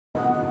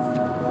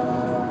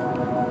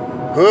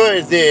Who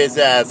is this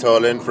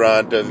asshole in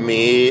front of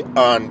me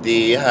on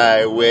the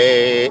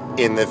highway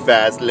in the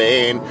fast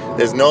lane?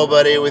 There's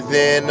nobody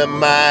within a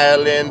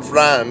mile in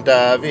front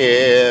of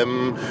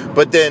him.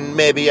 But then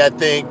maybe I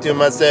think to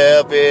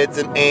myself, it's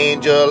an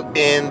angel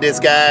in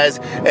disguise,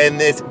 and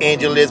this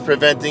angel is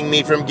preventing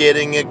me from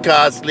getting a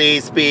costly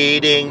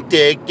speeding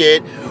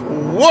ticket.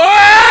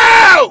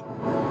 Whoa!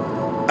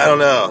 I don't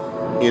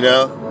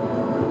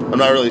know, I'm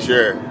not really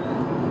sure.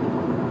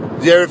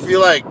 Do you ever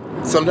feel like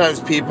sometimes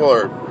people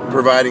are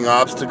providing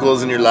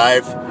obstacles in your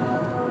life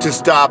to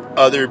stop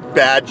other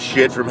bad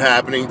shit from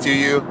happening to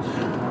you?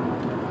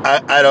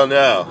 I don't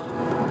know.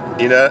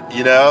 You know?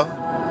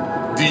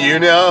 Do you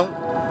know?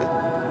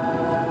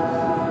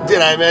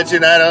 Did I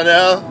mention I don't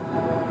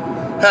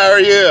know? How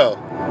are you?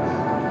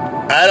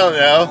 I don't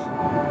know.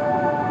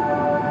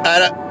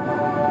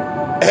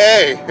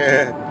 Hey.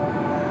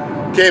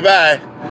 Okay, bye.